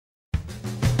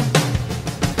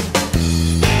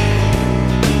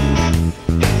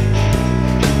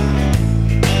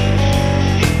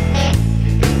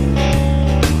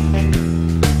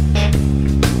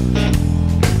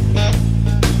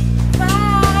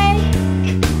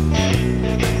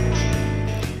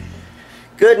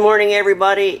Good morning,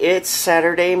 everybody. It's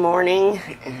Saturday morning,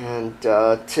 and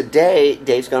today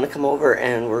Dave's going to come over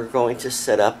and we're going to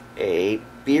set up a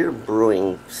beer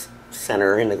brewing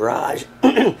center in the garage,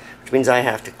 which means I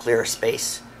have to clear a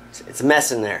space. It's a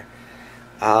mess in there.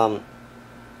 Val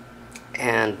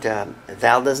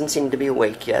doesn't seem to be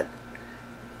awake yet,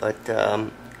 but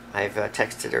I've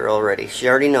texted her already. She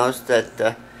already knows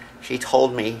that she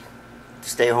told me to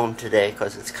stay home today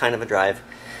because it's kind of a drive,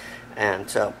 and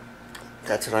so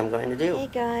that's what I'm going to do. Hey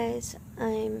guys,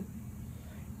 I'm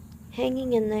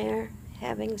hanging in there,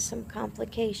 having some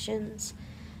complications.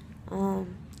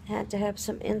 Had to have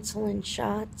some insulin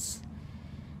shots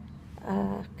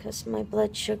because my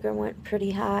blood sugar went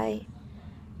pretty high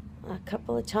a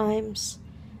couple of times.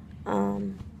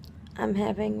 I'm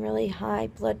having really high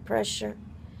blood pressure,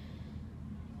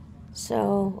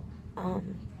 so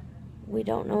we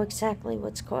don't know exactly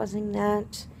what's causing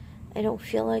that. I don't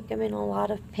feel like I'm in a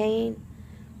lot of pain,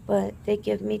 but they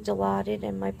give me Dilaudid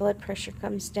and my blood pressure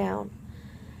comes down.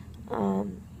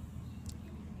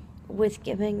 With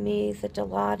giving me the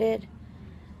Dilaudid,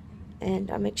 and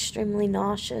I'm extremely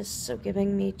nauseous, so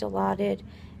giving me Dilaudid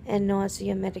and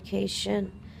nausea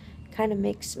medication kind of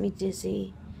makes me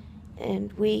dizzy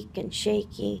and weak and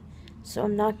shaky, so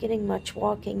I'm not getting much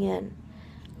walking in.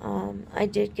 I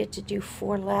did get to do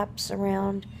 4 laps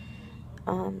around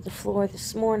the floor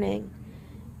this morning,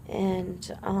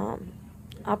 and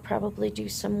I'll probably do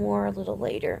some more a little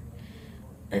later.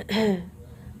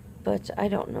 But I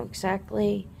don't know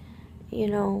exactly,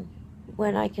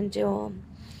 when I can do them.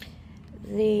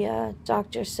 The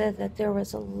doctor said that there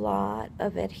was a lot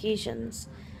of adhesions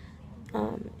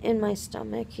in my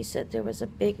stomach. He said there was a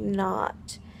big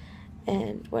knot,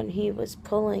 and when he was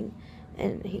pulling,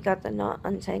 and he got the knot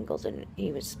untangled, and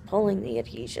he was pulling the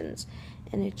adhesions,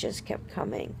 and it just kept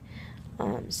coming.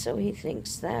 So he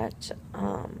thinks that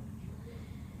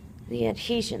the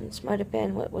adhesions might have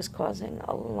been what was causing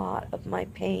a lot of my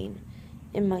pain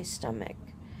in my stomach.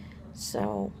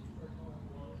 So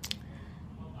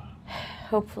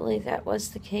hopefully that was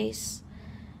the case,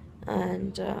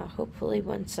 and hopefully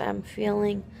once I'm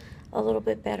feeling a little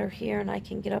bit better here and I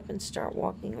can get up and start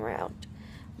walking around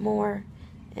more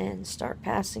and start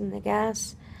passing the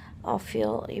gas, I'll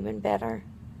feel even better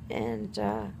and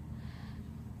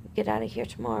get out of here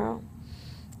tomorrow.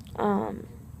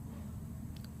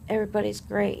 Everybody's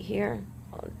great here.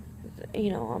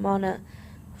 I'm on a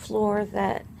floor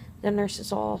that the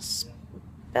nurses all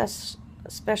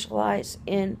specialize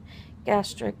in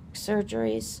gastric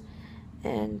surgeries,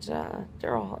 and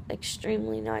they're all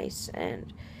extremely nice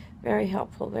and very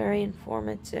helpful, very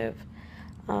informative.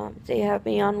 They have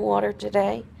me on water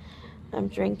today. I'm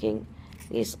drinking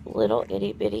these little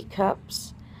itty bitty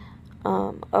cups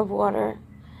of water,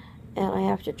 and I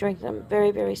have to drink them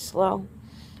very, very slow.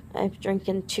 I've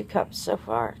drinking 2 cups so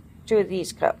far, 2 of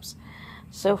these cups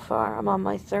so far. I'm on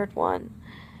my 3rd one.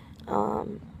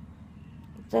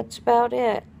 That's about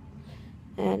it.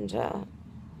 And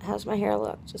how's my hair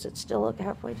look? Does it still look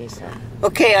halfway decent?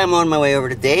 Okay, I'm on my way over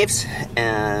to Dave's,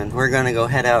 and we're going to go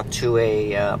head out to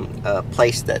a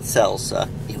place that sells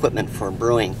equipment for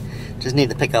brewing. Just need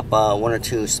to pick up 1 or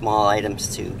 2 small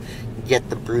items to get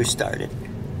the brew started,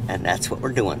 and that's what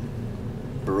we're doing.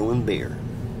 Brewing beer.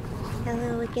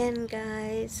 Hello again,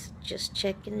 guys. Just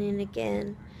checking in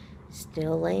again.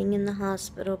 Still laying in the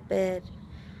hospital bed.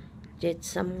 Did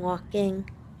some walking,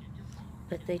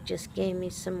 but they just gave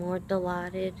me some more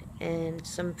Dilaudid and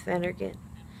some Phenergan.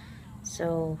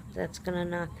 So that's gonna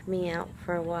knock me out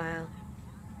for a while.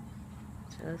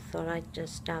 So I thought I'd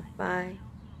just stop by,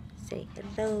 say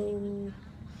hello,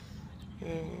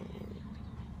 and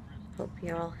hope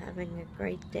you're all having a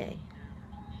great day.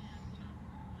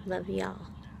 Love y'all.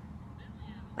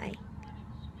 Bye.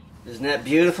 Isn't that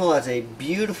beautiful? That's a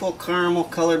beautiful caramel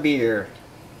colored beer.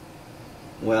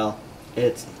 Well,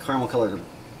 it's caramel colored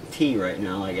tea right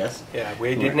now, I guess. Yeah,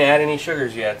 we didn't add any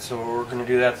sugars yet, so we're going to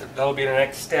do that. That'll be the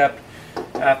next step.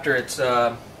 After it's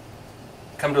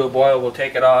come to a boil, we'll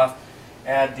take it off,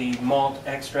 add the malt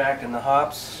extract and the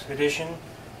hops addition,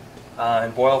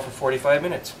 and boil for 45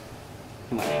 minutes.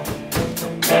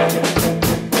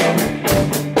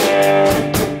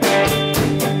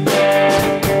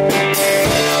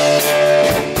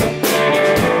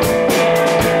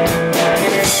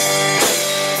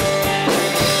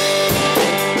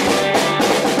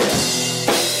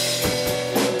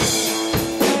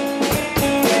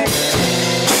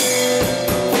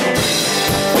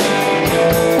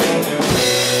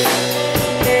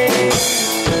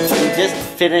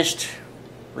 Finished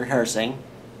rehearsing,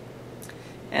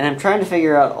 and I'm trying to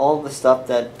figure out all the stuff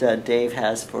that Dave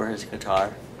has for his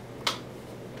guitar.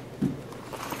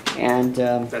 and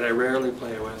that I rarely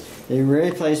play with. He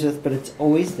rarely plays with, but it's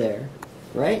always there,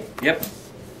 right? Yep.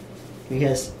 He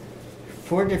has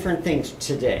 4 different things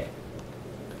today.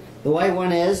 The white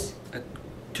one is A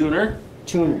tuner.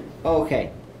 tuner. Oh,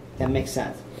 okay, that makes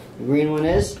sense. The green one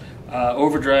is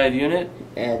Overdrive unit.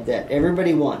 that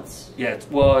everybody wants. Yeah,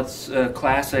 it's a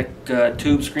classic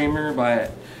tube screamer by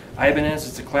Ibanez.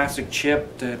 It's a classic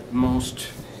chip that most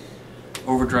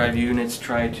overdrive units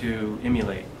try to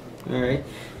emulate. All right,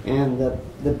 and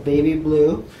the baby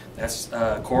blue. That's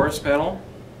chorus pedal.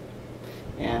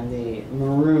 And the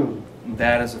maroon.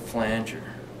 That is a flanger.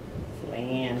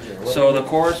 Flanger. So the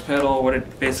chorus pedal, what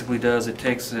it basically does, it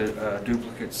takes a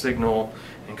duplicate signal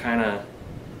and kind of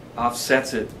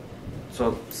offsets it.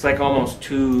 So it's like almost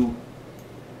two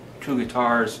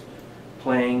guitars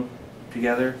playing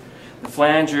together. The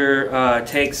flanger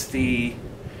takes the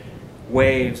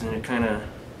waves and it kind of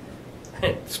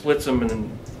splits them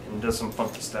and does some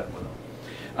funky stuff with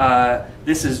them.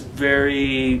 This is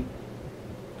very,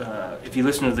 if you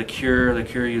listen to The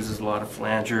Cure uses a lot of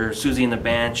flanger. Susie and the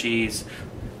Banshees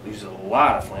uses a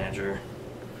lot of flanger.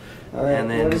 All right,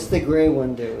 and then what does the gray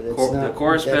one do? The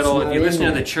chorus pedal, if you listen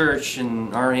to The Church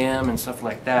and REM and stuff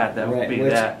like that, that would be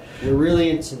that. We're really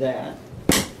into that.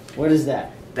 What is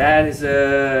that? That is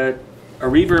a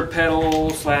reverb pedal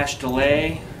 /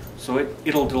 delay. So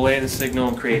it'll delay the signal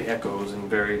and create echoes in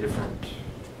very different...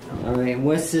 All right, and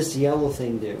what's this yellow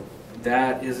thing do?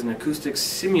 That is an acoustic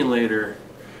simulator.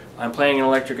 I'm playing an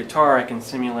electric guitar, I can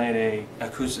simulate an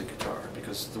acoustic guitar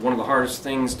because one of the hardest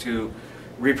things to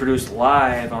reproduce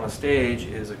live on a stage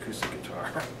is acoustic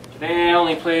guitar. Today I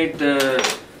only played the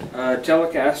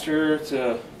Telecaster.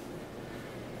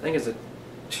 I think it's a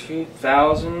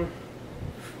 2000.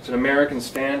 It's an American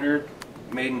standard,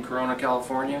 made in Corona,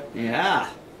 California. Yeah,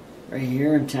 right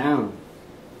here in town.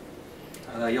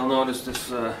 You'll notice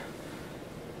this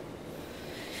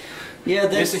Yeah,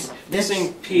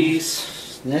 missing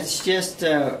piece. That's just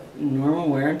normal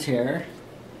wear and tear.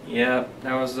 Yeah,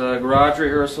 that was a garage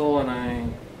rehearsal, and I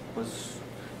was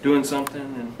doing something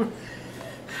and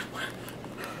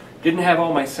didn't have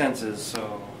all my senses,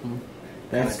 so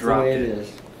That's the dropped way it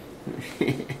is.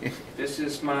 This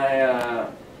is my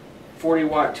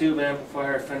 40-watt tube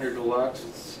amplifier, Fender Deluxe.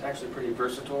 It's actually pretty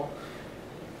versatile.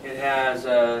 It has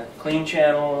a clean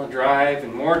channel, a drive,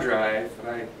 and more drive.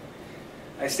 But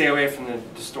I stay away from the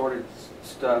distorted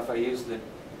stuff. I use the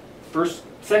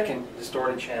second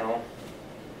distorted channel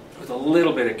with a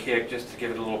little bit of kick just to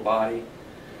give it a little body.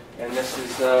 And this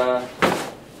is The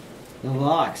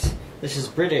Vox. This is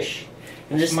British.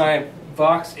 And this is my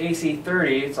Vox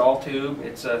AC30. It's all tube.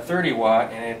 It's a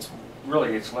 30-watt, and it's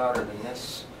louder than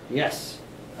this. Yes.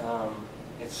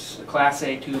 It's a Class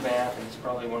A tube amp, and it's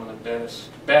probably one of the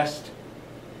best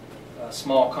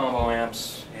small combo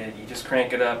amps. And you just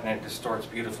crank it up, and it distorts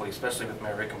beautifully, especially with my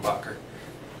Rickenbacker.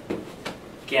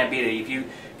 Can't beat it. If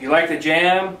you like the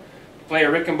jam, play a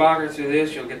Rickenbacker through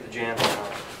this, you'll get the jam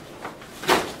sound.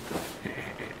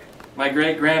 My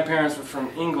great-grandparents were from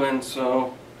England,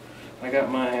 so I got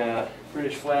my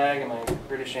British flag and my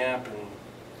British amp and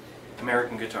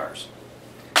American guitars.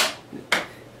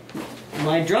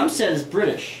 My drum set is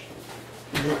British.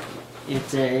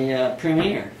 It's a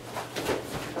Premier.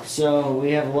 So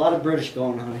we have a lot of British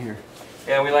going on here.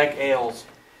 Yeah, we like ales.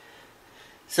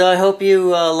 So I hope you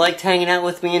liked hanging out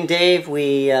with me and Dave.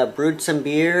 We brewed some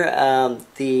beer.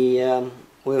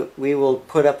 We will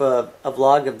put up a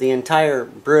vlog of the entire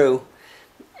brew.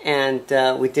 And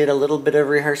we did a little bit of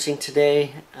rehearsing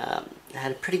today.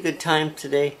 Had a pretty good time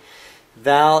today.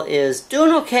 Val is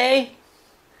doing okay.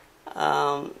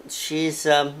 She's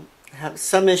have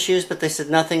some issues, but they said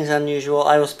nothing's unusual.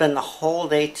 I will spend the whole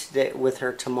day today with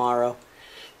her tomorrow.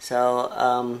 So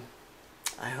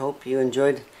I hope you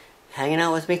enjoyed hanging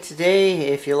out with me today.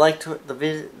 If you liked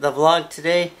the vlog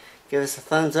today, give us a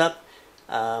thumbs up.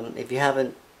 If you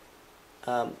haven't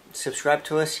subscribed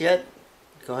to us yet,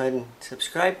 go ahead and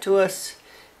subscribe to us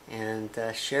and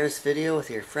share this video with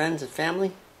your friends and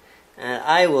family. And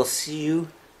I will see you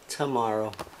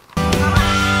tomorrow.